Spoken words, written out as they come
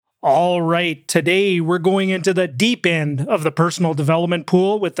All right, today we're going into the deep end of the personal development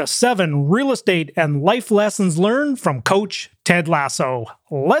pool with the 7 real estate and life lessons learned from Coach Ted Lasso.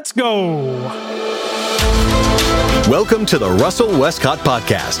 Let's go! Welcome to the Russell Westcott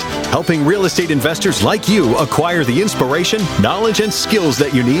Podcast, helping real estate investors like you acquire the inspiration, knowledge, and skills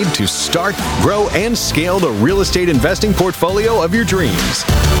that you need to start, grow, and scale the real estate investing portfolio of your dreams.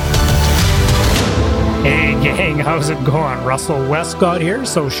 Hey gang, how's it going? Russell Westcott here.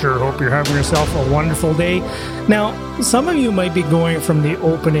 So sure hope you're having yourself a wonderful day. Now, some of you might be going from the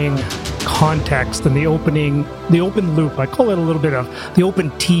opening context and the open loop. I call it a little bit of the open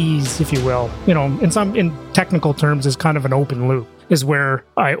tease, if you will. You know, in technical terms, is kind of an open loop. Is where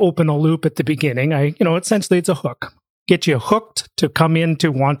I open a loop at the beginning. Essentially it's a hook. Get you hooked to come in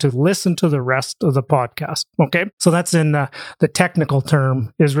to want to listen to the rest of the podcast. Okay. So that's in the technical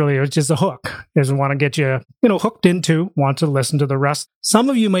term is really, it's just a hook. Is want to get you, hooked into, want to listen to the rest. Some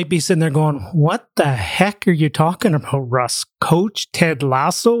of you might be sitting there going, what the heck are you talking about, Russ? Coach Ted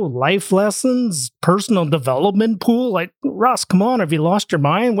Lasso, life lessons, personal development pool? Like, Russ, come on. Have you lost your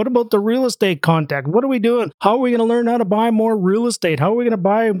mind? What about the real estate contact? What are we doing? How are we going to learn how to buy more real estate? How are we going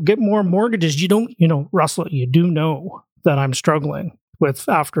to get more mortgages? You don't, Russell, you do know that I'm struggling with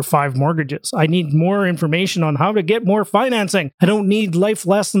after 5 mortgages. I need more information on how to get more financing. I don't need life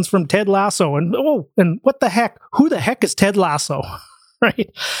lessons from Ted Lasso. And what the heck? Who the heck is Ted Lasso?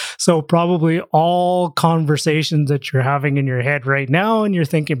 Right? So probably all conversations that you're having in your head right now and you're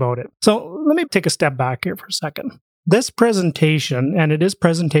thinking about it. So let me take a step back here for a second. This presentation, and it is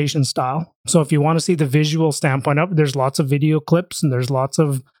presentation style. So if you want to see the visual standpoint of it, there's lots of video clips and there's lots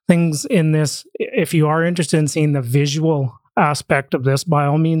of things in this. If you are interested in seeing the visual aspect of this, by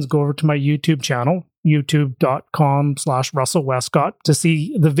all means, go over to my YouTube channel, youtube.com/Russell Westcott, to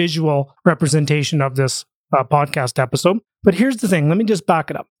see the visual representation of this podcast episode. But here's the thing. Let me just back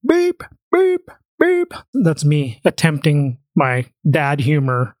it up. Beep, beep, beep. That's me attempting my dad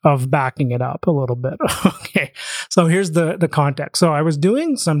humor of backing it up a little bit. Okay. So here's the context. So I was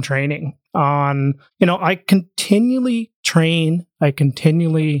doing some training on, I continually train. I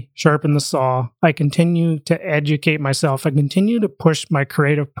continually sharpen the saw. I continue to educate myself. I continue to push my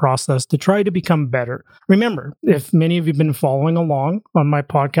creative process to try to become better. Remember, if many of you have been following along on my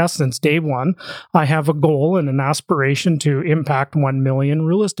podcast since day one, I have a goal and an aspiration to impact 1 million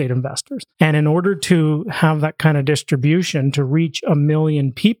real estate investors. And in order to have that kind of distribution to reach 1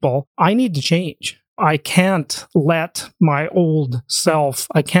 million people, I need to change. I can't let my old self,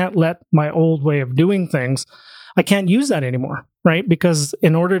 I can't let my old way of doing things, I can't use that anymore, right? Because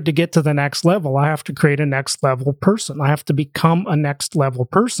in order to get to the next level, I have to create a next level person. I have to become a next level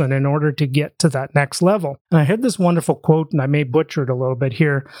person in order to get to that next level. And I had this wonderful quote, and I may butcher it a little bit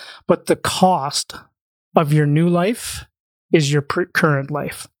here, but the cost of your new life is your current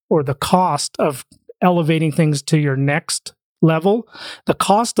life, or the cost of elevating things to your next level. The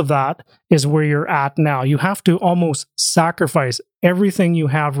cost of that is where you're at now. You have to almost sacrifice everything you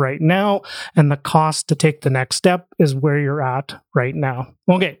have right now, and the cost to take the next step is where you're at right now.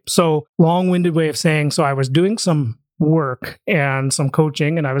 Okay, so long-winded way of saying, so I was doing some work and some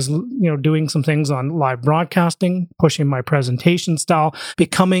coaching, and I was, doing some things on live broadcasting, pushing my presentation style,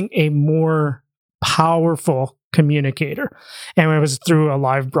 becoming a more powerful communicator. And it was through a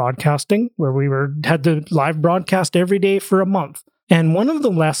live broadcasting where we had the live broadcast every day for a month. And one of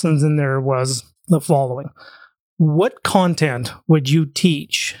the lessons in there was the following. What content would you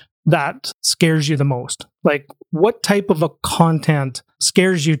teach that scares you the most? Like, what type of a content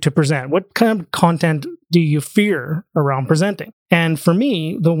scares you to present? What kind of content do you fear around presenting? And for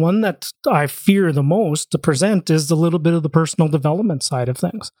me, the one that I fear the most to present is a little bit of the personal development side of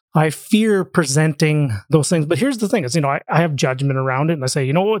things. I fear presenting those things. But here's the thing is, I have judgment around it. And I say,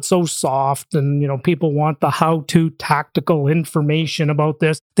 it's so soft. And, people want the how-to tactical information about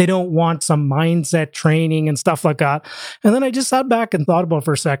this. They don't want some mindset training and stuff like that. And then I just sat back and thought about it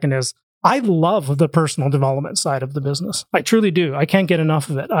for a second is, I love the personal development side of the business. I truly do. I can't get enough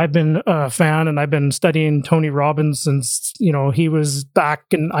of it. I've been a fan and I've been studying Tony Robbins since, he was back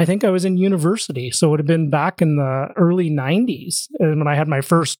and I think I was in university. So it would have been back in the early 90s when I had my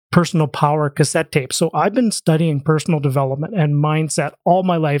first personal power cassette tape. So I've been studying personal development and mindset all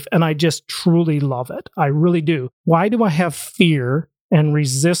my life, and I just truly love it. I really do. Why do I have fear and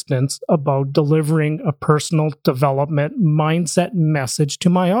resistance about delivering a personal development mindset message to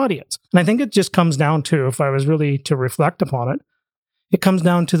my audience? And I think it just comes down to, if I was really to reflect upon it, it comes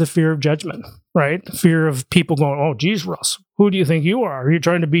down to the fear of judgment, right? The fear of people going, oh, geez, Russ, who do you think you are? Are you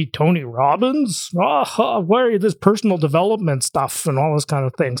trying to be Tony Robbins? Why are you this personal development stuff and all those kind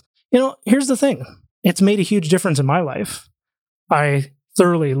of things? Here's the thing. It's made a huge difference in my life. I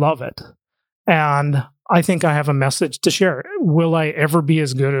thoroughly love it. And I think I have a message to share. Will I ever be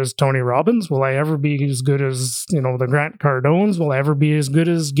as good as Tony Robbins? Will I ever be as good as, the Grant Cardones? Will I ever be as good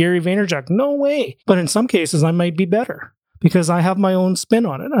as Gary Vaynerchuk? No way. But in some cases, I might be better because I have my own spin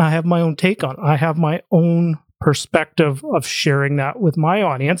on it. I have my own take on it. I have my own perspective of sharing that with my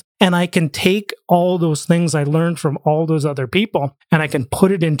audience. And I can take all those things I learned from all those other people and I can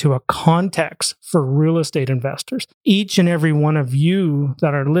put it into a context for real estate investors. Each and every one of you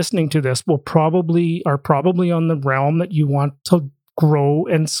that are listening to this are probably on the realm that you want to grow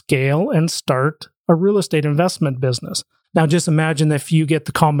and scale and start a real estate investment business. Now, just imagine if you get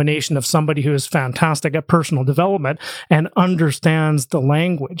the combination of somebody who is fantastic at personal development and understands the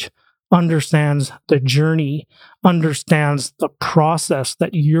language, understands the journey, understands the process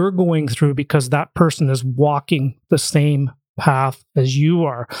that you're going through because that person is walking the same path as you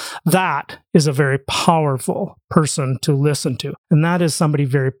are. That is a very powerful person to listen to. And that is somebody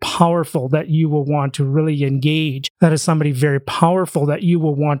very powerful that you will want to really engage. That is somebody very powerful that you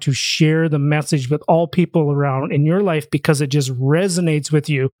will want to share the message with all people around in your life because it just resonates with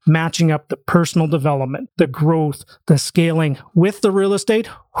you, matching up the personal development, the growth, the scaling with the real estate.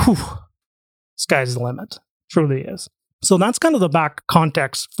 Whew, sky's the limit. Truly is. So that's kind of the back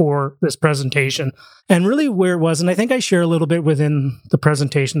context for this presentation and really where it was. And I think I share a little bit within the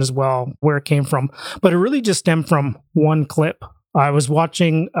presentation as well, where it came from. But it really just stemmed from one clip. I was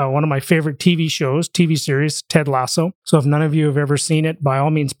watching one of my favorite TV series, Ted Lasso. So if none of you have ever seen it, by all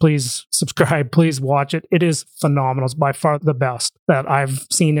means, please subscribe, please watch it. It is phenomenal. It's by far the best that I've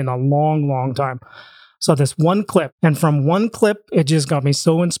seen in a long, long time. So this one clip, and from one clip, it just got me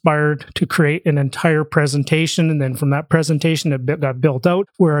so inspired to create an entire presentation. And then from that presentation, it got built out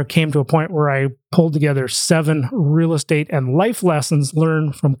where I came to a point where I pulled together 7 real estate and life lessons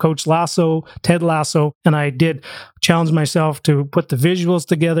learned from Coach Lasso, Ted Lasso. And I did challenge myself to put the visuals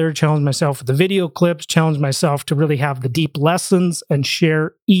together, challenge myself with the video clips, challenge myself to really have the deep lessons and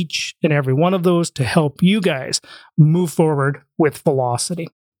share each and every one of those to help you guys move forward with velocity.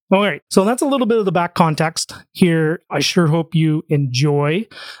 All right, so that's a little bit of the back context here. I sure hope you enjoy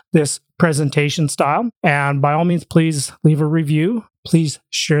this presentation style. And by all means, please leave a review. Please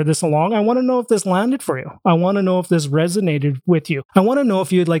share this along. I want to know if this landed for you. I want to know if this resonated with you. I want to know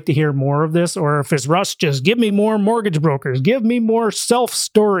if you'd like to hear more of this, or if it's Russ, just give me more mortgage brokers, give me more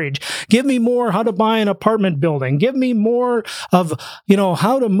self-storage, give me more how to buy an apartment building, give me more of,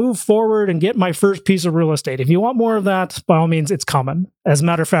 how to move forward and get my first piece of real estate. If you want more of that, by all means, it's coming. As a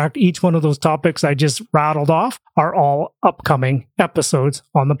matter of fact, each one of those topics I just rattled off are all upcoming episodes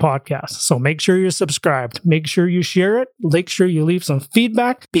on the podcast. So make sure you're subscribed. Make sure you share it. Make sure you leave some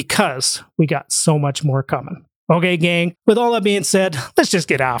feedback because we got so much more coming. Okay, gang, with all that being said, let's just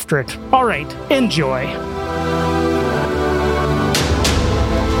get after it. All right, enjoy.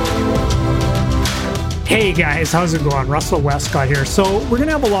 Hey guys, how's it going? Russell Westcott here. So we're going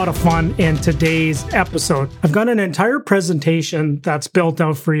to have a lot of fun in today's episode. I've got an entire presentation that's built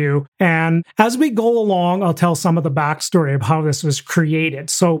out for you. And as we go along, I'll tell some of the backstory of how this was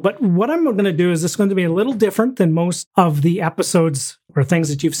created. But what I'm going to do is it's going to be a little different than most of the episodes or things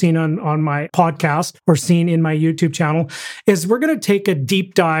that you've seen on my podcast or seen in my YouTube channel, is we're going to take a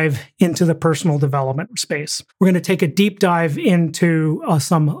deep dive into the personal development space. We're going to take a deep dive into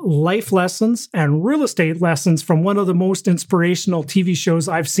some life lessons and real estate lessons from one of the most inspirational TV shows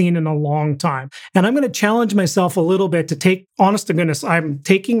I've seen in a long time. And I'm going to challenge myself a little bit to take, honest to goodness, I'm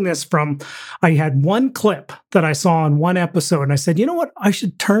taking this from, I had one clip that I saw in one episode, and I said, you know what, I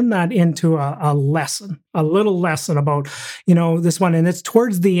should turn that into a lesson, a little lesson about, this one. And it's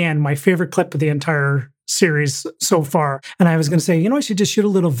towards the end, my favorite clip of the entire series so far. And I was going to say, I should just shoot a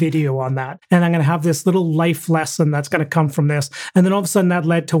little video on that. And I'm going to have this little life lesson that's going to come from this. And then all of a sudden that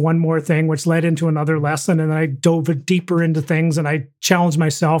led to one more thing, which led into another lesson. And then I dove deeper into things and I challenged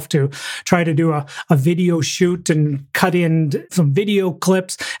myself to try to do a video shoot and cut in some video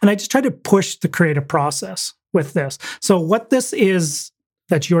clips. And I just tried to push the creative process with this. So what this is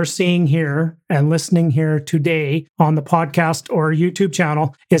that you're seeing here and listening here today on the podcast or YouTube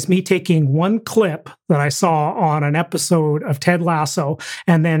channel is me taking one clip that I saw on an episode of Ted Lasso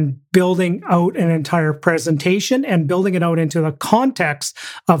and then building out an entire presentation and building it out into the context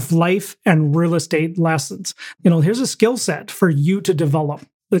of life and real estate lessons. Here's a skill set for you to develop.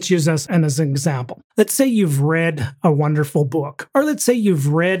 let's use this as an example. Let's say you've read a wonderful book, or let's say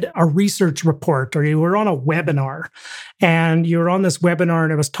you've read a research report, or you were on a webinar, and you were on this webinar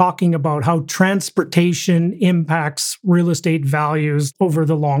and it was talking about how transportation impacts real estate values over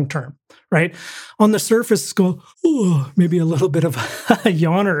the long term, right? On the surface, go, maybe a little bit of a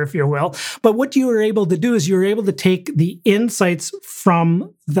yawner, if you will. But what you were able to do is you were able to take the insights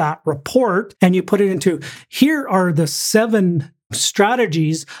from that report and you put it into, here are the 7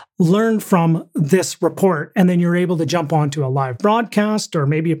 strategies learned from this report. And then you're able to jump onto a live broadcast, or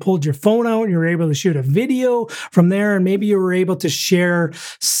maybe you pulled your phone out and you're able to shoot a video from there. And maybe you were able to share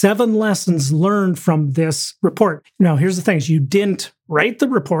 7 lessons learned from this report. Now, here's the thing, is you didn't write the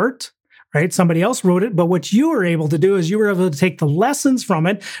report, right? Somebody else wrote it, but what you were able to do is you were able to take the lessons from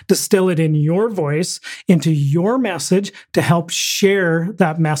it, distill it in your voice into your message to help share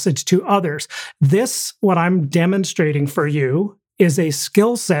that message to others. This, what I'm demonstrating for you, is a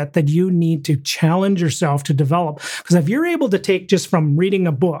skill set that you need to challenge yourself to develop. Because if you're able to take just from reading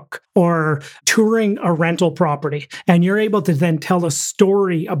a book or touring a rental property, and you're able to then tell a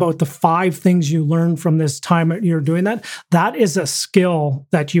story about the 5 things you learned from this time you're doing that, that is a skill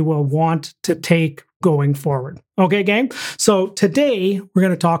that you will want to take going forward. Okay, gang? So today we're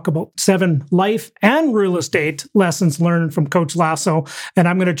going to talk about 7 life and real estate lessons learned from Coach Lasso. And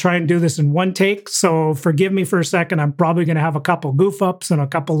I'm going to try and do this in one take. So forgive me for a second. I'm probably going to have a couple goof ups and a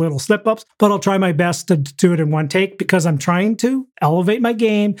couple little slip ups, but I'll try my best to do it in one take because I'm trying to elevate my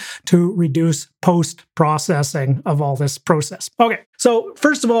game to reduce post-processing of all this process. Okay, so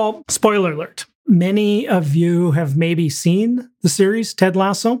first of all, spoiler alert. Many of you have maybe seen the series Ted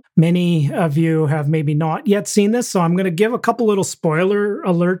Lasso. Many of you have maybe not yet seen this. So I'm going to give a couple little spoiler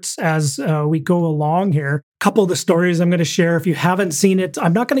alerts as we go along here. A couple of the stories I'm going to share. If you haven't seen it,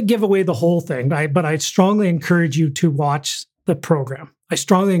 I'm not going to give away the whole thing, but I strongly encourage you to watch the program. I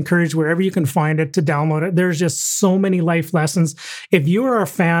strongly encourage wherever you can find it to download it. There's just so many life lessons. If you are a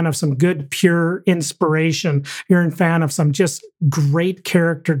fan of some good, pure inspiration, you're a fan of some just great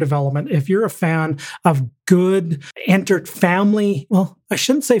character development, if you're a fan of good family, well, I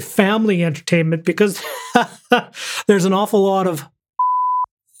shouldn't say family entertainment because there's an awful lot of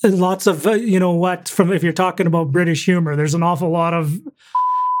lots of, from if you're talking about British humor, there's an awful lot of,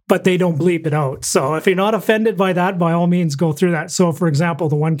 but they don't bleep it out. So if you're not offended by that, by all means, go through that. So for example,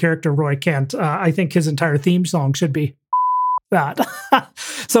 the one character, Roy Kent, I think his entire theme song should be that.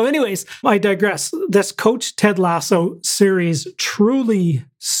 So anyways, I digress. This Coach Ted Lasso series truly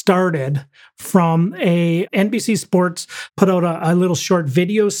started from a NBC Sports put out a little short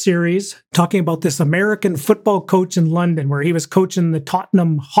video series talking about this American football coach in London where he was coaching the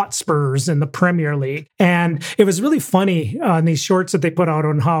Tottenham Hotspurs in the Premier League. And it was really funny on these shorts that they put out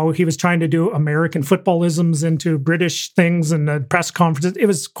on how he was trying to do American footballisms into British things and the press conferences. It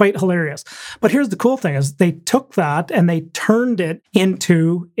was quite hilarious. But here's the cool thing is they took that and they turned it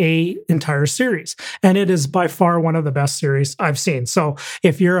into a entire series. And it is by far one of the best series I've seen. So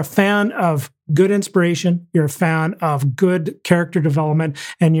if you're a fan of good inspiration, you're a fan of good character development,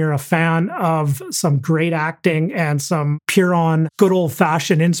 and you're a fan of some great acting and some pure on good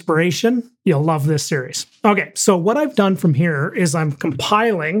old-fashioned inspiration, you'll love this series. Okay, so what I've done from here is I'm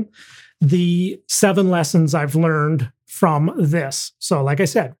compiling the 7 lessons I've learned from this. So like I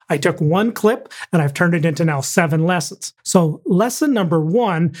said, I took one clip and I've turned it into now 7 lessons. So lesson number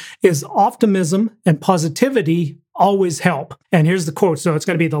 1 is optimism and positivity always help. And here's the quote. So it's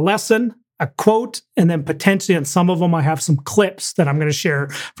going to be the lesson, a quote, and then potentially in some of them, I have some clips that I'm going to share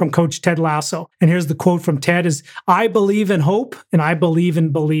from Coach Ted Lasso. And here's the quote from Ted is, I believe in hope and I believe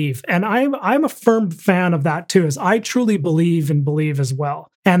in believe. And I'm a firm fan of that too, is I truly believe and believe as well.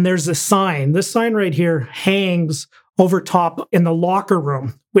 And there's a sign. This sign right here hangs over top in the locker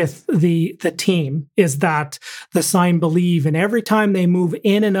room with the team is that the sign believe. And every time they move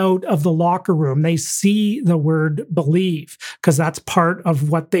in and out of the locker room, they see the word believe because that's part of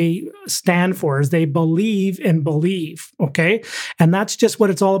what they stand for is they believe and believe. Okay. And that's just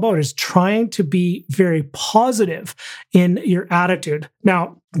what it's all about is trying to be very positive in your attitude.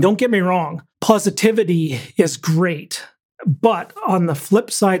 Now, don't get me wrong. Positivity is great. But on the flip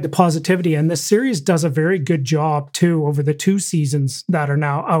side, the positivity, and this series does a very good job too over the 2 seasons that are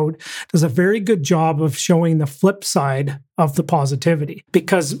now out, does a very good job of showing the flip side of the positivity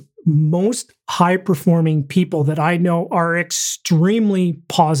because most high-performing people that I know are extremely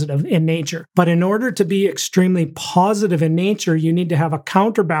positive in nature. But in order to be extremely positive in nature, you need to have a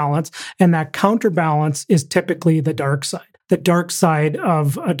counterbalance, and that counterbalance is typically the dark side. The dark side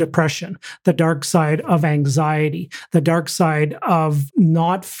of a depression, the dark side of anxiety, the dark side of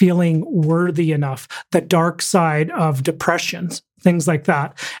not feeling worthy enough, the dark side of depressions. things like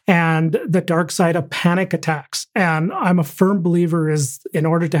that, and the dark side of panic attacks. And I'm a firm believer is in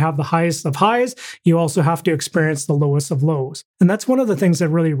order to have the highest of highs, you also have to experience the lowest of lows. And that's one of the things that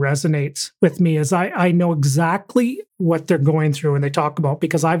really resonates with me is I know exactly what they're going through and they talk about,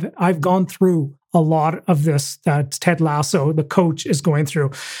 because I've gone through a lot of this that Ted Lasso, the coach, is going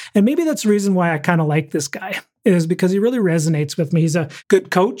through. And maybe that's the reason why I kind of like this guy, is because he really resonates with me. He's a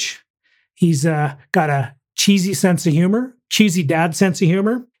good coach. He's got a cheesy sense of humor, cheesy dad sense of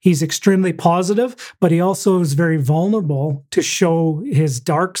humor. He's extremely positive, but he also is very vulnerable to show his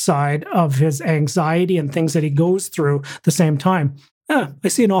dark side of his anxiety and things that he goes through at the same time. I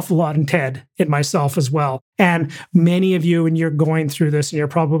see an awful lot in Ted, in myself as well. And many of you, when you're going through this and you're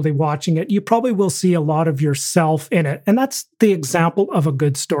probably watching it, you probably will see a lot of yourself in it. And that's the example of a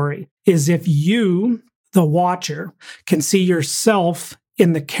good story, is if you, the watcher, can see yourself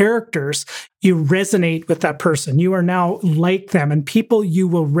in the characters, you resonate with that person. You are now like them. And people you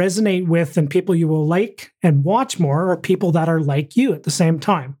will resonate with and people you will like and watch more are people that are like you at the same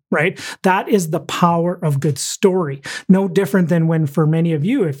time, right? That is the power of good story. No different than when, for many of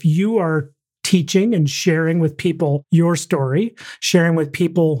you, if you are teaching and sharing with people your story, sharing with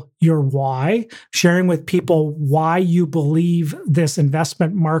people your why, sharing with people why you believe this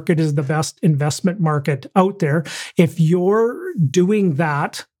investment market is the best investment market out there. If you're doing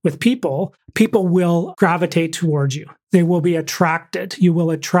that with people, people will gravitate towards you. They will be attracted. You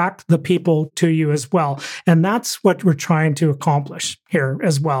will attract the people to you as well. And that's what we're trying to accomplish here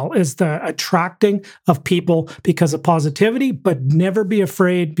as well, is the attracting of people because of positivity, but never be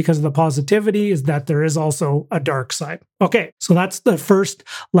afraid because of the positivity is that there is also a dark side. Okay, so that's the first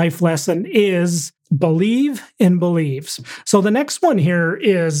life lesson, is believe in beliefs. So the next one here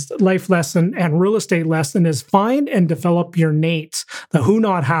is life lesson and real estate lesson is find and develop your Nates, the who,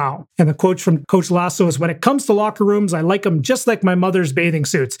 not how. And the quote from Coach Lasso is, when it comes to locker rooms, I like them just like my mother's bathing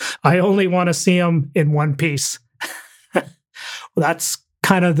suits. I only want to see them in one piece. Well, that's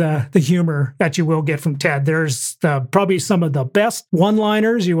kind of the humor that you will get from Ted. There's probably some of the best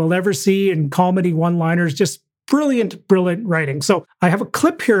one-liners you will ever see in comedy one-liners, just brilliant writing. So I have a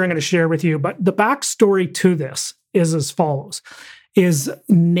clip here I'm going to share with you, but the backstory to this is as follows, is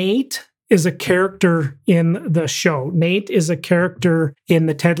Nate is a character in the show. Nate is a character in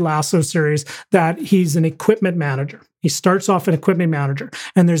the Ted Lasso series that he's an equipment manager. He starts off an equipment manager.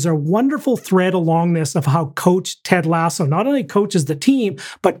 And there's a wonderful thread along this of how Coach Ted Lasso not only coaches the team,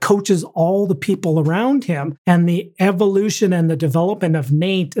 but coaches all the people around him. And the evolution and the development of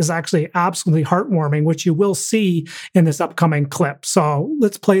Nate is actually absolutely heartwarming, which you will see in this upcoming clip. So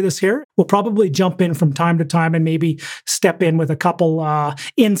let's play this here. We'll probably jump in from time to time and maybe step in with a couple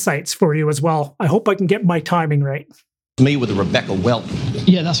insights for you as well. I hope I can get my timing right. Me with a Rebecca Welton.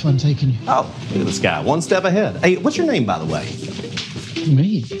 Yeah, that's what I'm taking you. Oh, look at this guy. One step ahead. Hey, what's your name, by the way?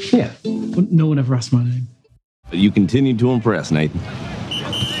 Me? Yeah. Well, no one ever asked my name. You continue to impress, Nathan.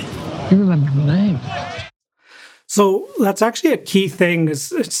 You remember my name? So that's actually a key thing,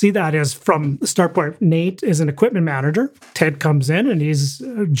 is see that as from the start point. Nate is an equipment manager. Ted comes in and he's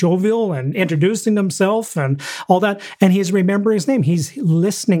jovial and introducing himself and all that. And he's remembering his name. He's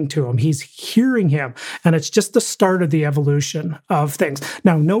listening to him. He's hearing him. And it's just the start of the evolution of things.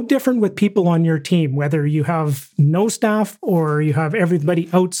 Now, no different with people on your team, whether you have no staff or you have everybody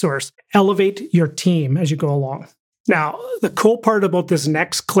outsourced. Elevate your team as you go along. Now, the cool part about this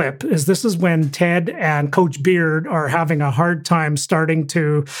next clip is this is when Ted and Coach Beard are having a hard time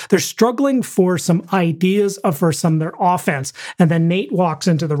they're struggling for some ideas for some of their offense. And then Nate walks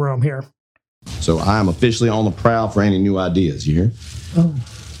into the room here. So I am officially on the prowl for any new ideas, you hear? Oh.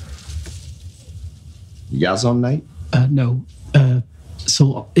 You got something, Nate? No.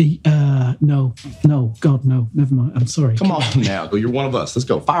 No. God, no. Never mind. I'm sorry. Come on now. You're one of us. Let's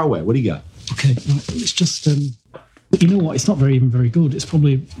go. Fire away. What do you got? Okay. Right. It's just, you know what? It's not even very good. It's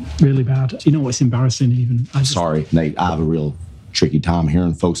probably really bad. You know what? It's embarrassing even. Sorry, Nate. I have a real tricky time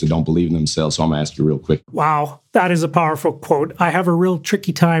hearing folks that don't believe in themselves, so I'm going to ask you real quick. Wow, that is a powerful quote. I have a real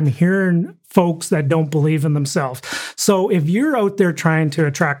tricky time hearing folks that don't believe in themselves. So if you're out there trying to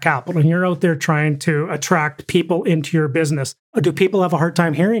attract capital and you're out there trying to attract people into your business, do people have a hard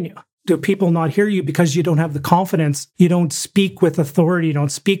time hearing you? Do people not hear you because you don't have the confidence? You don't speak with authority. You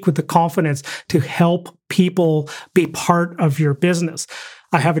don't speak with the confidence to help people be part of your business.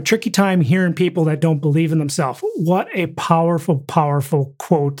 I have a tricky time hearing people that don't believe in themselves. What a powerful, powerful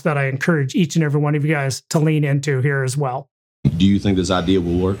quote that I encourage each and every one of you guys to lean into here as well. Do you think this idea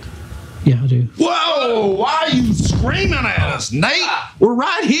will work? Yeah, I do. Whoa! Why are you screaming at us, Nate? We're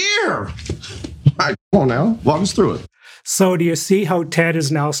right here. All right, come on now. Walk us through it. So do you see how Ted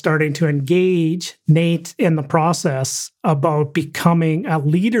is now starting to engage Nate in the process about becoming a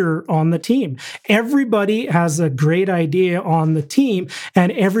leader on the team? Everybody has a great idea on the team,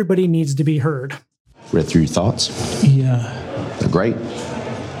 and everybody needs to be heard. Read through your thoughts. Yeah. They're great.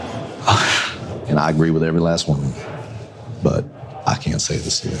 And I agree with every last one of them. But I can't say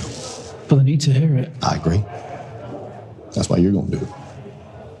this here. But I need to hear it. I agree. That's why you're going to do it.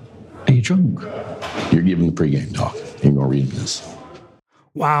 Are you drunk? You're giving the pregame talk. You're going to read this.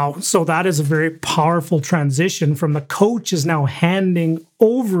 Wow. So that is a very powerful transition from the coach is now handing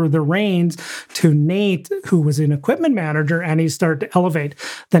over the reins to Nate, who was an equipment manager, and he's started to elevate.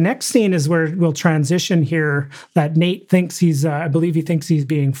 The next scene is where we'll transition here that Nate thinks I believe he thinks he's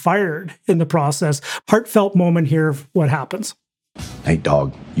being fired in the process. Heartfelt moment here of what happens. Nate,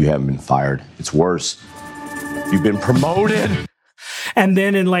 dog, you haven't been fired. It's worse. You've been promoted. And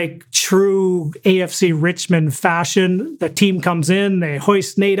then in like true AFC Richmond fashion, the team comes in, they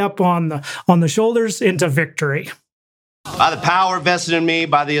hoist Nate up on the shoulders into victory. By the power vested in me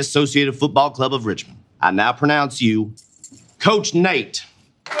by the Associated Football Club of Richmond, I now pronounce you Coach Nate.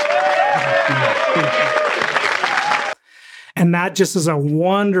 And that just is a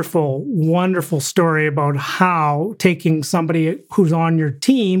wonderful, wonderful story about how taking somebody who's on your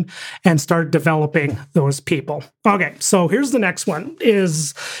team and start developing those people. Okay, so here's the next one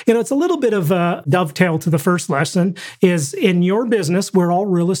is, it's a little bit of a dovetail to the first lesson is in your business, we're all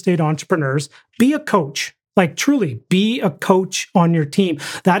real estate entrepreneurs, be a coach. Like truly be a coach on your team.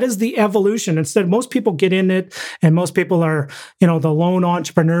 That is the evolution. Instead, most people get in it and most people are, the lone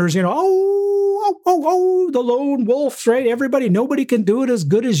entrepreneurs, the lone wolves, right? Nobody can do it as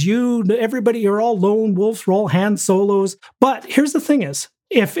good as you. Everybody, you're all lone wolves, we're all hand solos. But here's the thing is,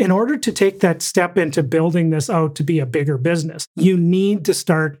 if in order to take that step into building this out to be a bigger business, you need to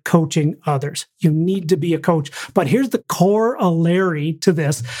start coaching others. You need to be a coach. But here's the corollary to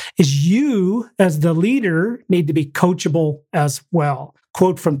this is you as the leader need to be coachable as well.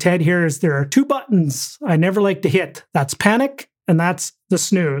 Quote from Ted here is there are two buttons I never like to hit. That's panic and that's the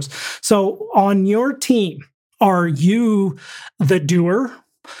snooze. So on your team, are you the doer?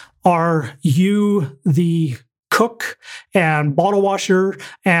 Are you the cook and bottle washer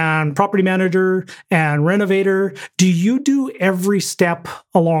and property manager and renovator? Do you do every step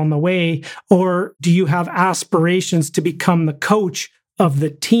along the way, or do you have aspirations to become the coach of the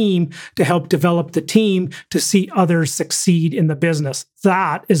team to help develop the team to see others succeed in the business?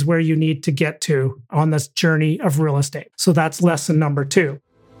 That is where you need to get to on this journey of real estate. So that's lesson number 2.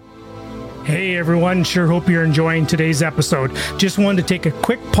 Hey everyone, sure hope you're enjoying today's episode. Just wanted to take a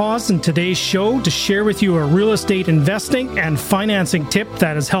quick pause in today's show to share with you a real estate investing and financing tip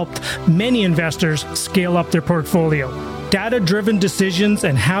that has helped many investors scale up their portfolio. Data-driven decisions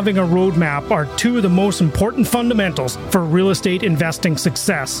and having a roadmap are two of the most important fundamentals for real estate investing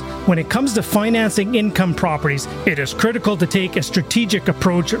success. When it comes to financing income properties, it is critical to take a strategic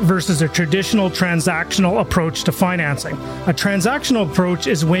approach versus a traditional transactional approach to financing. A transactional approach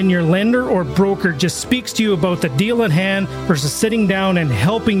is when your lender or broker just speaks to you about the deal at hand versus sitting down and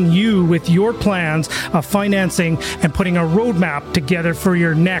helping you with your plans of financing and putting a roadmap together for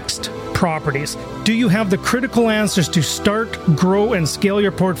your next properties. Do you have the critical answers to start, grow, and scale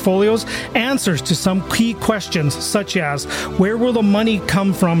your portfolios? Answers to some key questions such as, where will the money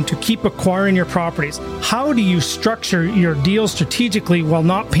come from to keep acquiring your properties? How do you structure your deals strategically while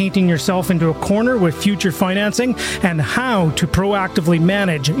not painting yourself into a corner with future financing? And how to proactively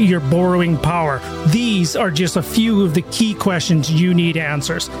manage your borrowing power? These are just a few of the key questions you need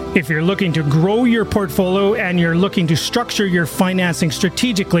answers. If you're looking to grow your portfolio and you're looking to structure your financing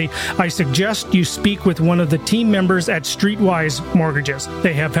strategically, I suggest you speak with one of the team members at Streetwise Mortgages.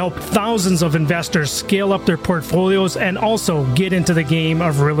 They have helped thousands of investors scale up their portfolios and also get into the game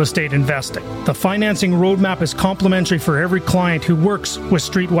of real estate investing. The financing roadmap is complimentary for every client who works with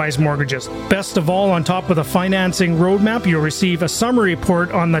Streetwise Mortgages. Best of all, on top of the financing roadmap, you'll receive a summary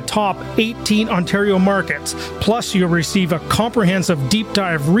report on the top 18 Ontario markets. Plus, you'll receive a comprehensive deep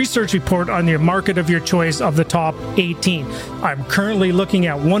dive research report on the market of your choice of the top 18. I'm currently looking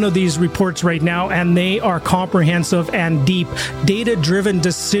at one of these reports right now, and they are comprehensive and deep, data-driven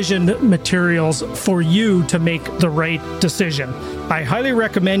decision materials for you to make the right decision. I highly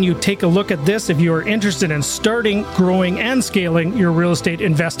recommend you take a look at this if you are interested in starting, growing, and scaling your real estate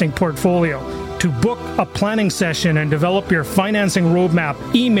investing portfolio. To book a planning session and develop your financing roadmap,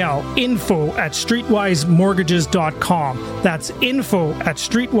 email info@streetwisemortgages.com. That's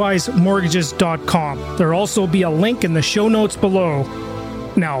info@streetwisemortgages.com. There'll also be a link in the show notes below.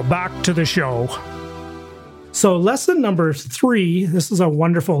 Now back to the show. So lesson number 3, this is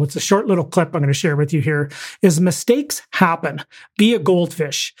it's a short little clip I'm going to share with you here, is mistakes happen. Be a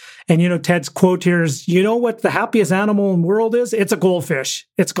goldfish. And Ted's quote here is, you know what the happiest animal in the world is? It's a goldfish.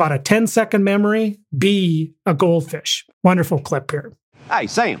 It's got a 10-second memory. Be a goldfish. Wonderful clip here. Hey,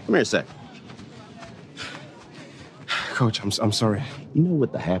 Sam, come here a sec. Coach, I'm sorry. You know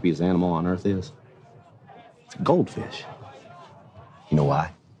what the happiest animal on earth is? It's a goldfish. You know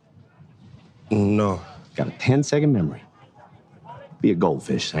why? No. Got a 10-second memory. Be a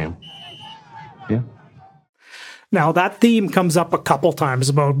goldfish, Sam. Yeah? Now, that theme comes up a couple times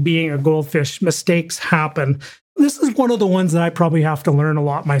about being a goldfish. Mistakes happen. This is one of the ones that I probably have to learn a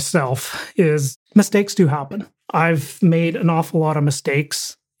lot myself, is mistakes do happen. I've made an awful lot of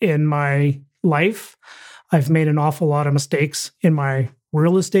mistakes in my life. I've made an awful lot of mistakes in my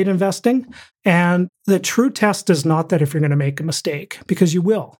real estate investing. And the true test is not that if you're going to make a mistake, because you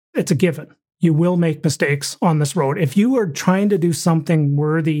will. It's a given. You will make mistakes on this road. If you are trying to do something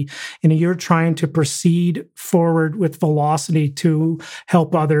worthy and you're trying to proceed forward with velocity to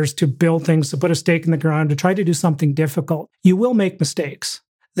help others, to build things, to put a stake in the ground, to try to do something difficult, you will make mistakes.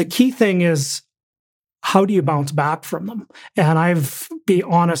 The key thing is, how do you bounce back from them? And be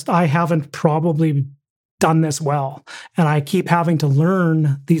honest, I haven't probably done this well. And I keep having to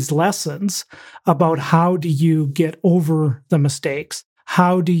learn these lessons about how do you get over the mistakes?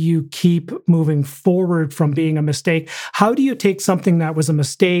 How do you keep moving forward from being a mistake? How do you take something that was a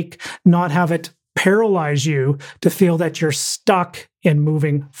mistake, not have it paralyze you to feel that you're stuck in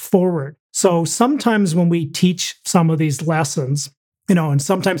moving forward? So sometimes when we teach some of these lessons, and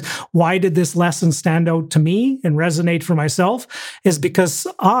sometimes why did this lesson stand out to me and resonate for myself is because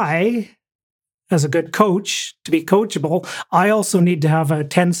as a good coach, to be coachable, I also need to have a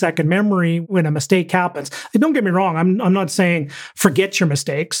 10-second memory when a mistake happens. And don't get me wrong, I'm not saying forget your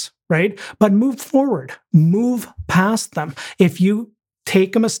mistakes, right? But move forward, move past them. If you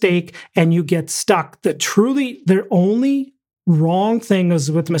take a mistake and you get stuck, the only wrong thing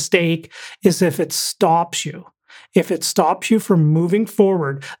is with mistake is if it stops you. If it stops you from moving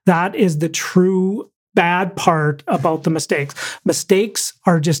forward, that is the true bad part about the mistakes. Mistakes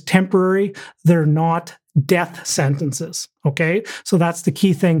are just temporary. They're not death sentences. Okay. So that's the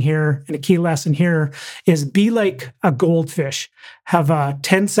key thing here. And a key lesson here is be like a goldfish. Have a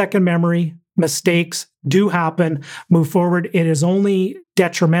 10-second memory. Mistakes do happen. Move forward. It is only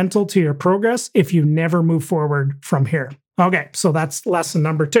detrimental to your progress if you never move forward from here. Okay. So that's lesson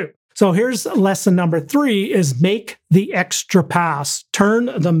number 2. So here's lesson number 3 is make the extra pass. Turn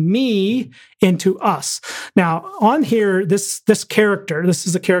the me into us. Now on here, this character, this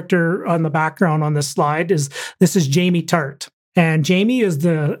is a character on the background on this slide, this is Jamie Tart. And Jamie is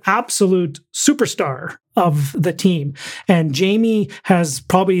the absolute superstar of the team. And Jamie has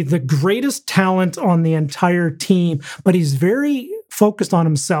probably the greatest talent on the entire team, but he's very focused on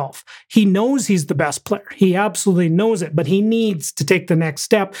himself. He knows he's the best player. He absolutely knows it, but he needs to take the next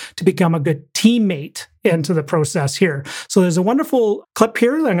step to become a good teammate into the process here. So there's a wonderful clip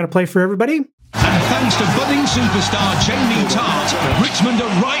here that I'm going to play for everybody. And thanks to budding superstar Jamie Tart, Richmond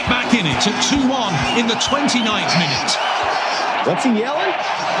are right back in it at 2-1 in the 29th minute. What's he yelling?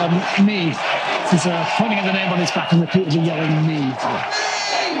 Me. He's pointing at the name on his back and repeatedly yelling me.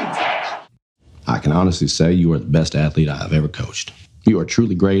 I can honestly say you are the best athlete I have ever coached. You are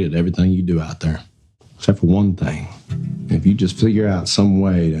truly great at everything you do out there. Except for one thing. If you just figure out some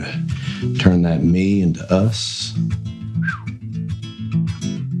way to turn that me into us,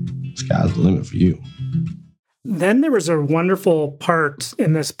 sky's the limit for you. Then there was a wonderful part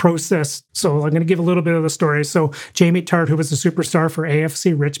in this process. So I'm going to give a little bit of the story. So Jamie Tart, who was a superstar for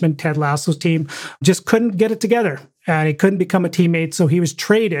AFC Richmond, Ted Lasso's team, just couldn't get it together. And he couldn't become a teammate. So he was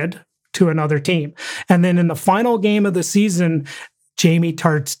traded to another team. And then in the final game of the season, Jamie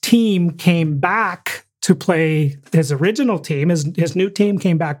Tart's team came back to play his original team. His new team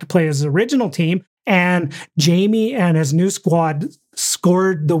came back to play his original team. And Jamie and his new squad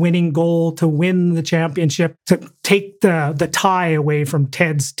scored the winning goal to win the championship, to take the tie away from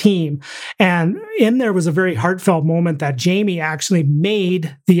Ted's team. And in there was a very heartfelt moment that Jamie actually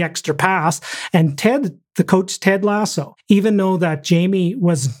made the extra pass. And Ted, the coach Ted Lasso, even though that Jamie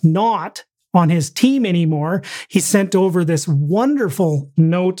was not on his team anymore, he sent over this wonderful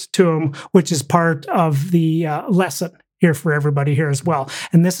note to him, which is part of the lesson here for everybody here as well.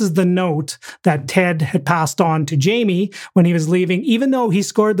 And this is the note that Ted had passed on to Jamie when he was leaving, even though he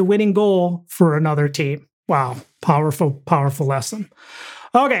scored the winning goal for another team. Wow. Powerful, powerful lesson.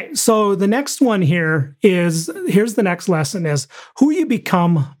 Okay, so the next one here's the next lesson is who you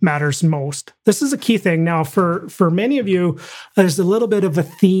become matters most. This is a key thing. Now, for many of you, there's a little bit of a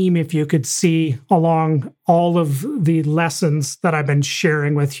theme, if you could see, along all of the lessons that I've been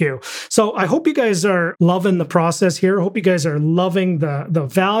sharing with you. So I hope you guys are loving the process here. I hope you guys are loving the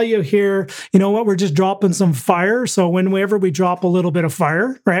value here. You know what? We're just dropping some fire. So whenever we drop a little bit of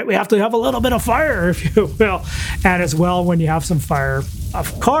fire, right, we have to have a little bit of fire, if you will. And as well, when you have some fire,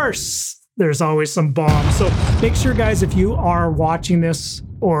 of course, there's always some bombs. So make sure, guys, if you are watching this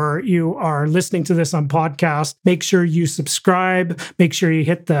or you are listening to this on podcast, make sure you subscribe, make sure you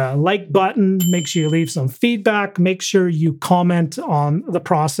hit the like button, make sure you leave some feedback, make sure you comment on the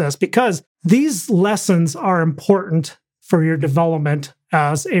process, because these lessons are important for your development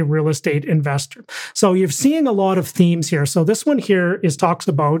as a real estate investor. So you're seeing a lot of themes here. So this one here talks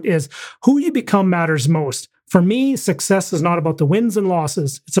about who you become matters most. For me, success is not about the wins and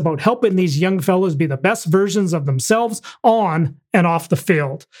losses. It's about helping these young fellows be the best versions of themselves on and off the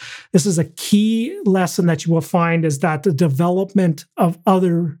field. This is a key lesson that you will find, is that the development of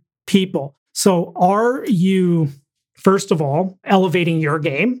other people. So are you, first of all, elevating your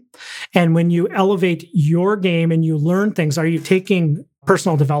game? And when you elevate your game and you learn things, are you taking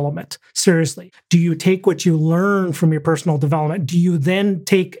personal development seriously? Do you take what you learn from your personal development? Do you then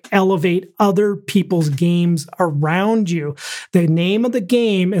elevate other people's games around you? The name of the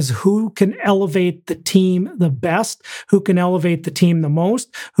game is who can elevate the team the best, who can elevate the team the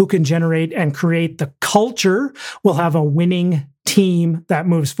most, who can generate and create the culture will have a winning team that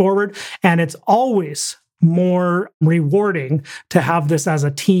moves forward. And it's always more rewarding to have this as a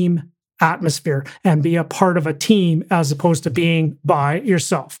team atmosphere and be a part of a team as opposed to being by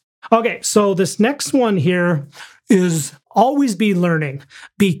yourself. Okay, so this next one here is always be learning.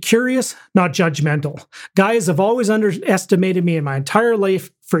 Be curious, not judgmental. Guys have always underestimated me in my entire life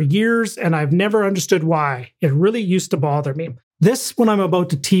for years, and I've never understood why. It really used to bother me. This one I'm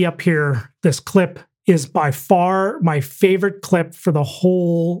about to tee up here, this clip, is by far my favorite clip for the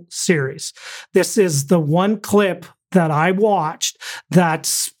whole series. This is the one clip that I watched that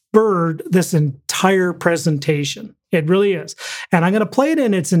spurred this entire presentation. It really is. And I'm going to play it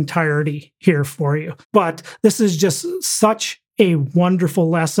in its entirety here for you. But this is just such a wonderful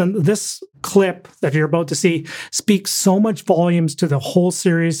lesson. This clip that you're about to see speaks so much volumes to the whole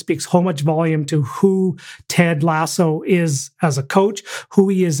series, speaks so much volume to who Ted Lasso is as a coach, who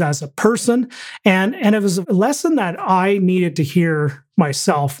he is as a person. And it was a lesson that I needed to hear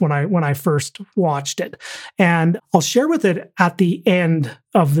myself when I first watched it. And I'll share with it at the end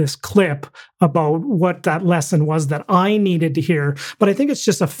of this clip about what that lesson was that I needed to hear. But I think it's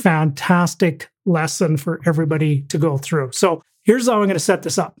just a fantastic lesson for everybody to go through. So here's how I'm going to set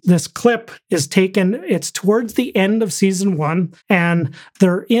this up. This clip is it's towards the end of season 1, and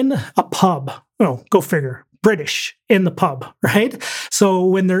they're in a pub. Oh, go figure. British in the pub, right? So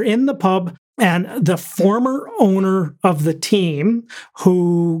when they're in the pub, and the former owner of the team,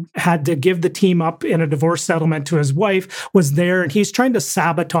 who had to give the team up in a divorce settlement to his wife, was there, and he's trying to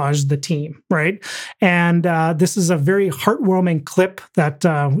sabotage the team, right? And this is a very heartwarming clip that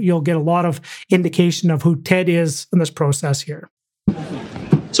you'll get a lot of indication of who Ted is in this process here.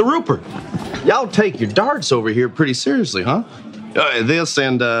 So, Rupert, y'all take your darts over here pretty seriously, huh? This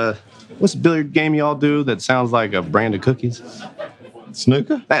and what's the billiard game y'all do that sounds like a brand of cookies?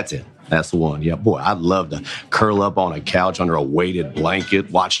 Snooker? That's it. That's the one. Yeah, boy, I'd love to curl up on a couch under a weighted blanket,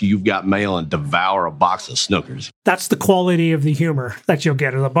 watch You've Got Mail, and devour a box of Snookers. That's the quality of the humor that you'll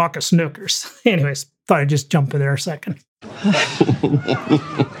get in a box of Snookers. Anyways, thought I'd just jump in there a second.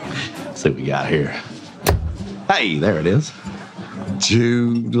 See what we got here. Hey, there it is. Do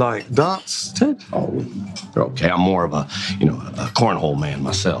you like darts, Ted? Oh, they're okay. I'm more of a cornhole man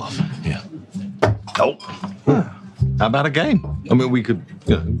myself. Yeah. Oh. How about a game? I mean, we could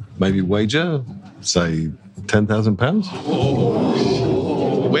maybe wager, say,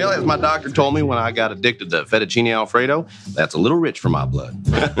 £10,000? Well, as my doctor told me when I got addicted to fettuccine Alfredo, that's a little rich for my blood.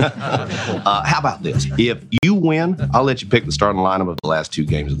 How about this? If you win, I'll let you pick the starting lineup of the last 2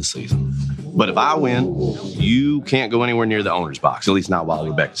 games of the season. But if I win, you can't go anywhere near the owner's box, at least not while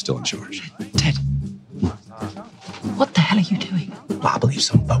Rebecca's still in charge. Ted, what the hell are you doing? Well, I believe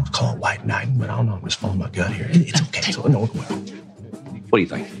some folks call it white knighting, but I don't know. I'm just following my gut here. It's okay. So, no, what do you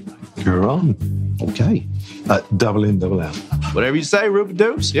think? You're on. Okay. Double in, double out. Whatever you say, Rupert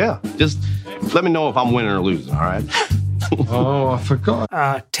Dukes. Yeah. Just let me know if I'm winning or losing, all right? Oh, I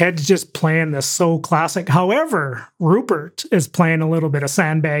forgot. Ted's just playing this so classic. However, Rupert is playing a little bit of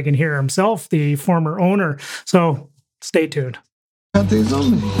sandbagging here himself, the former owner. So stay tuned. Had these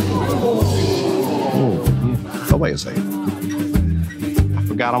on me. Oh, wait a second.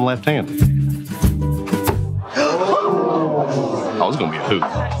 forgot I'm left-handed. Oh, it's going to be a hoot.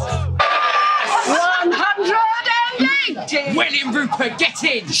 180! William Rupert, get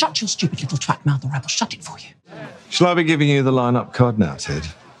in! Shut your stupid little twat mouth or I will shut it for you. Shall I be giving you the lineup card now, Ted?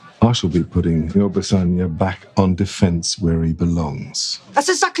 I shall be putting Yobasanya back on defence where he belongs. That's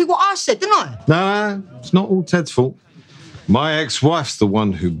exactly what I said, didn't I? No, it's not all Ted's fault. My ex-wife's the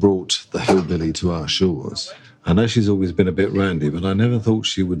one who brought the hillbilly to our shores. I know she's always been a bit randy, but I never thought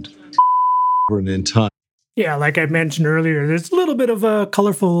she would for an entire... Yeah, like I mentioned earlier, there's a little bit of a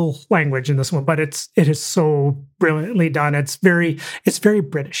colorful language in this one, but it is so brilliantly done. It's very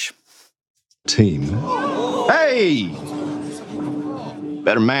British. team. Hey!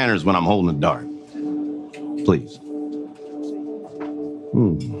 Better manners when I'm holding a dart. Please.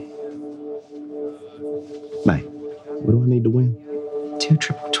 Mate, what do I need to win? 2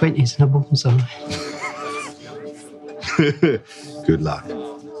 triple 20s and a bullseye. Good luck.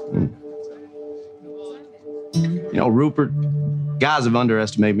 You know, Rupert, guys have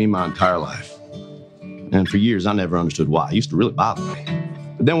underestimated me my entire life. And for years, I never understood why. It used to really bother me.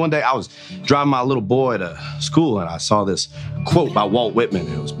 But then one day, I was driving my little boy to school, and I saw this quote by Walt Whitman.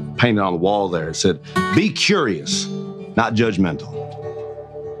 It was painted on the wall there. It said, "Be curious, not judgmental."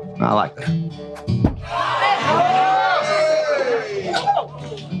 And I like that.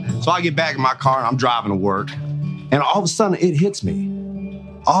 So I get back in my car, and I'm driving to work, and all of a sudden, it hits me.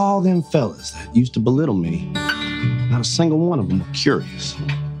 All them fellas that used to belittle me, not a single one of them were curious.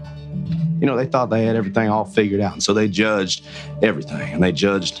 You know, they thought they had everything all figured out, and so they judged everything, and they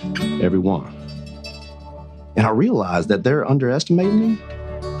judged everyone. And I realized that they're underestimating me.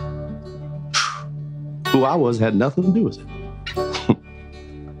 Who I was had nothing to do with it.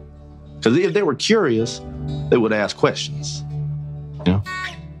 Because if they were curious, they would ask questions. You know?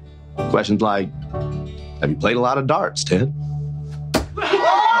 Questions like, have you played a lot of darts, Ted?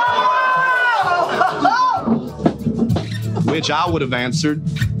 Which I would have answered,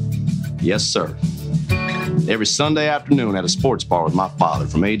 yes, sir. Every Sunday afternoon at a sports bar with my father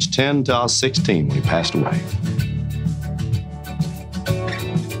from age 10 until I was 16 when he passed away.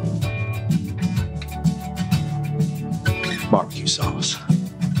 Barbecue sauce.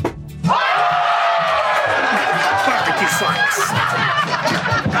 Barbecue sauce.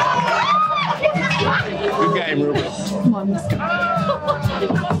 Good game, Ruben.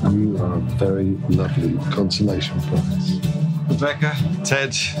 You are a very lovely consolation prize. Rebecca,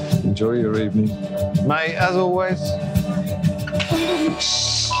 Ted, enjoy your evening. Mate, as always.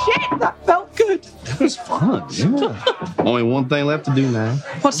 Shit, that felt good. That was fun, yeah. Only one thing left to do now.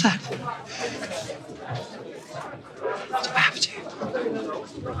 What's that? Do I have to?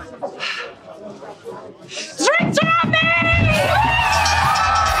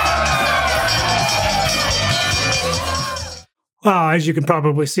 As you can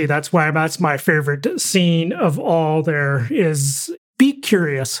probably see, that's my favorite scene of all there is be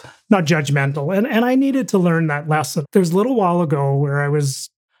curious, not judgmental. And I needed to learn that lesson. There was a little while ago where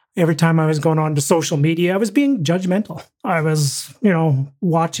every time I was going on to social media, I was being judgmental. I was,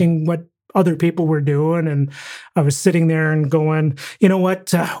 watching what other people were doing. And I was sitting there and going, you know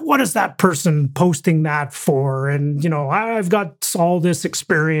what is that person posting that for? And, I've got all this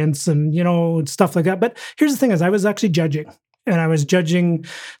experience and, stuff like that. But here's the thing is I was actually judging. And I was judging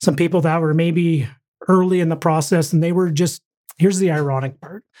some people that were maybe early in the process, and they were just, here's the ironic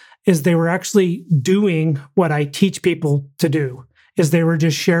part, is they were actually doing what I teach people to do, is they were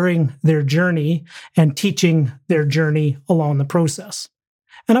just sharing their journey and teaching their journey along the process.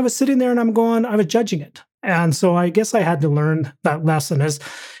 And I was sitting there and I was judging it. And so I guess I had to learn that lesson is,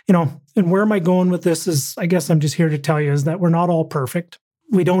 and where am I going with this is, I guess I'm just here to tell you is that we're not all perfect.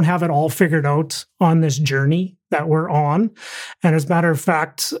 We don't have it all figured out on this journey that we're on. And as a matter of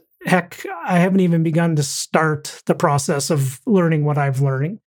fact, heck, I haven't even begun to start the process of learning what I've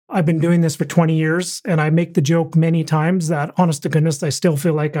learning. I've been doing this for 20 years, and I make the joke many times that, honest to goodness, I still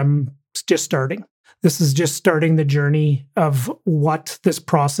feel like I'm just starting. This is just starting the journey of what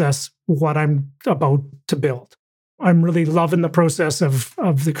I'm about to build. I'm really loving the process of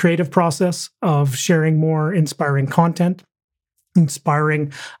the creative process of sharing more inspiring content,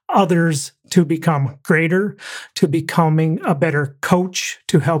 inspiring others to become greater, to becoming a better coach,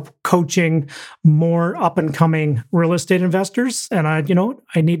 to help coaching more up-and-coming real estate investors. And I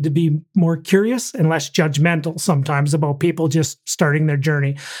need to be more curious and less judgmental sometimes about people just starting their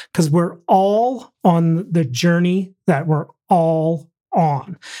journey, because we're all on the journey that we're all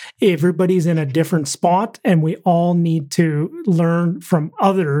on. Everybody's in a different spot, and we all need to learn from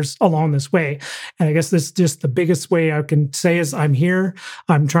others along this way. And I guess this is just the biggest way I can say is I'm here.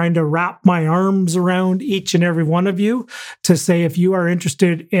 I'm trying to wrap my arms around each and every one of you to say, if you are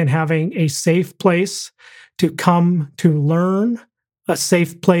interested in having a safe place to come to learn, a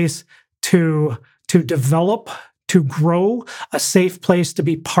safe place to develop, to grow, a safe place to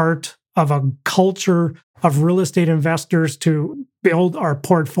be part of a culture of real estate investors to build our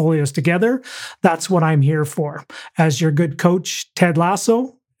portfolios together, that's what I'm here for. As your good coach, Ted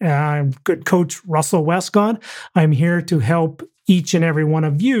Lasso, and good coach, Russell Westcott, I'm here to help each and every one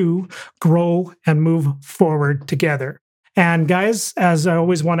of you grow and move forward together. And guys, as I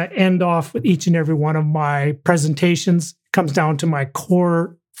always want to end off with each and every one of my presentations, comes down to my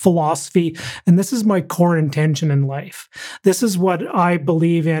core philosophy. And this is my core intention in life. This is what I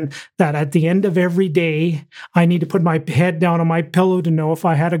believe in, that at the end of every day, I need to put my head down on my pillow to know if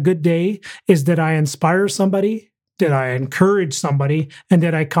I had a good day. Is that I inspire somebody? Did I encourage somebody? And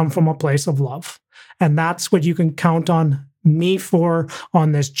did I come from a place of love? And that's what you can count on me for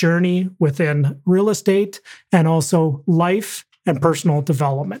on this journey within real estate and also life and personal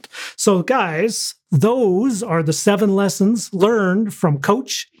development. So guys, those are the 7 lessons learned from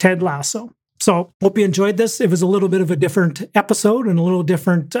Coach Ted Lasso. So hope you enjoyed this. It was a little bit of a different episode and a little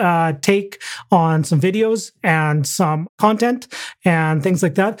different take on some videos and some content and things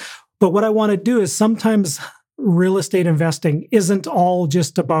like that. But what I want to do is sometimes real estate investing isn't all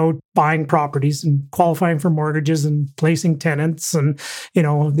just about buying properties and qualifying for mortgages and placing tenants and,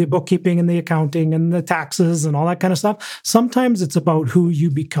 the bookkeeping and the accounting and the taxes and all that kind of stuff. Sometimes it's about who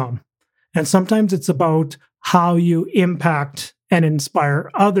you become. And sometimes it's about how you impact and inspire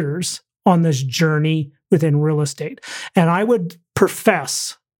others on this journey within real estate. And I would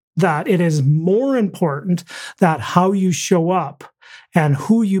profess that it is more important that how you show up and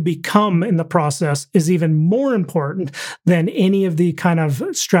who you become in the process is even more important than any of the kind of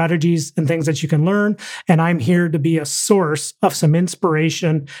strategies and things that you can learn. And I'm here to be a source of some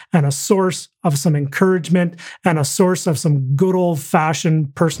inspiration and a source of some encouragement and a source of some good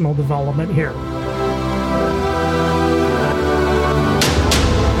old-fashioned personal development here.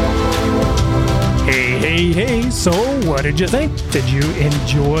 Hey, so what did you think? Did you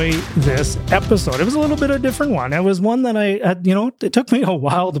enjoy this episode? It was a little bit of a different one. It was one that it took me a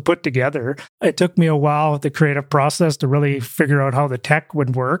while to put together. It took me a while with the creative process to really figure out how the tech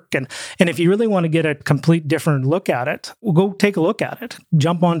would work. And if you really want to get a complete different look at it, well, go take a look at it.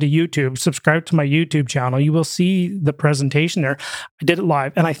 Jump onto YouTube, subscribe to my YouTube channel. You will see the presentation there. I did it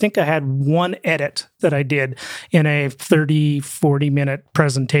live, and I think I had one edit that I did in a 30, 40-minute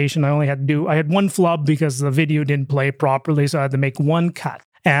presentation. I had one flub because the video didn't play properly, so I had to make one cut.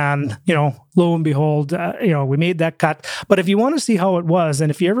 And, lo and behold, we made that cut. But if you want to see how it was, and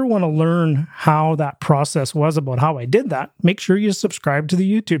if you ever want to learn how that process was about how I did that, make sure you subscribe to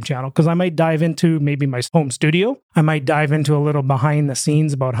the YouTube channel, because I might dive into maybe my home studio. I might dive into a little behind the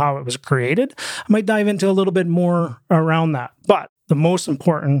scenes about how it was created. I might dive into a little bit more around that. But the most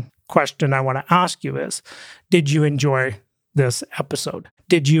important question I want to ask you is, did you enjoy this episode?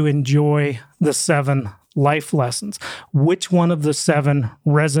 Did you enjoy the 7 life lessons? Which one of the 7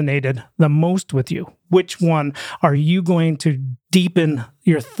 resonated the most with you? Which one are you going to deepen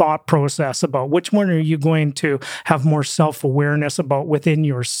your thought process about? Which one are you going to have more self-awareness about within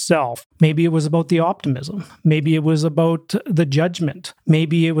yourself? Maybe it was about the optimism. Maybe it was about the judgment.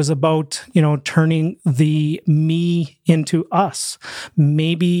 Maybe it was about, turning the me into us.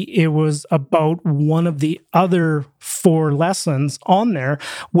 Maybe it was about one of the other 4 lessons on there.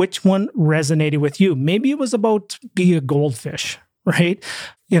 Which one resonated with you? Maybe it was about be a goldfish, right?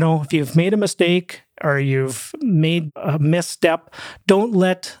 If you've made a mistake or you've made a misstep, don't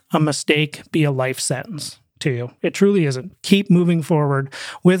let a mistake be a life sentence to you. It truly isn't. Keep moving forward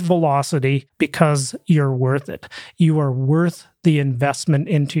with velocity, because you're worth it. You are worth the investment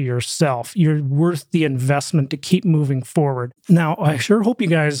into yourself. You're worth the investment to keep moving forward. Now, I sure hope you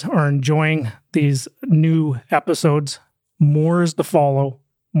guys are enjoying these new episodes. More is to follow.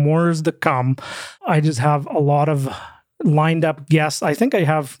 More is to come. I just have a lot of lined up guests. I think I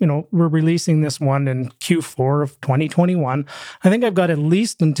have, we're releasing this one in Q4 of 2021. I think I've got at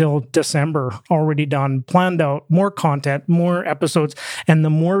least until December already done, planned out, more content, more episodes. And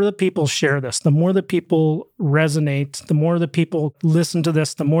the more the people share this, the more the people resonate, the more the people listen to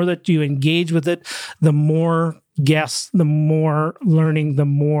this, the more that you engage with it, the more guests, the more learning, the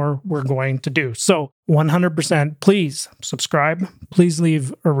more we're going to do. So 100%, please subscribe. Please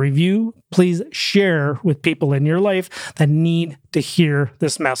leave a review. please share with people in your life that need to hear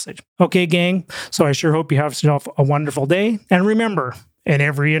this message. Okay, gang? So I sure hope you have yourself a wonderful day. And remember, in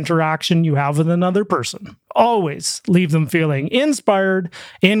every interaction you have with another person, always leave them feeling inspired,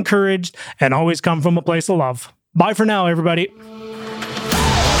 encouraged, and always come from a place of love. Bye for now, everybody.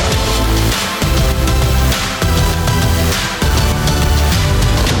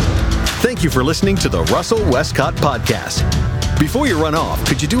 Thank you for listening to the Russell Westcott Podcast. Before you run off,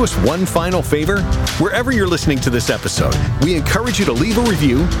 could you do us one final favor? Wherever you're listening to this episode, we encourage you to leave a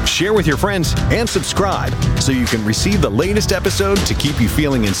review, share with your friends, and subscribe so you can receive the latest episode to keep you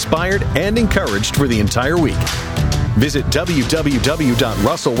feeling inspired and encouraged for the entire week. Visit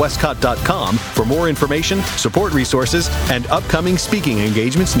www.russellwestcott.com for more information, support resources, and upcoming speaking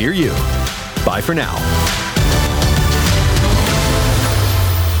engagements near you. Bye for now.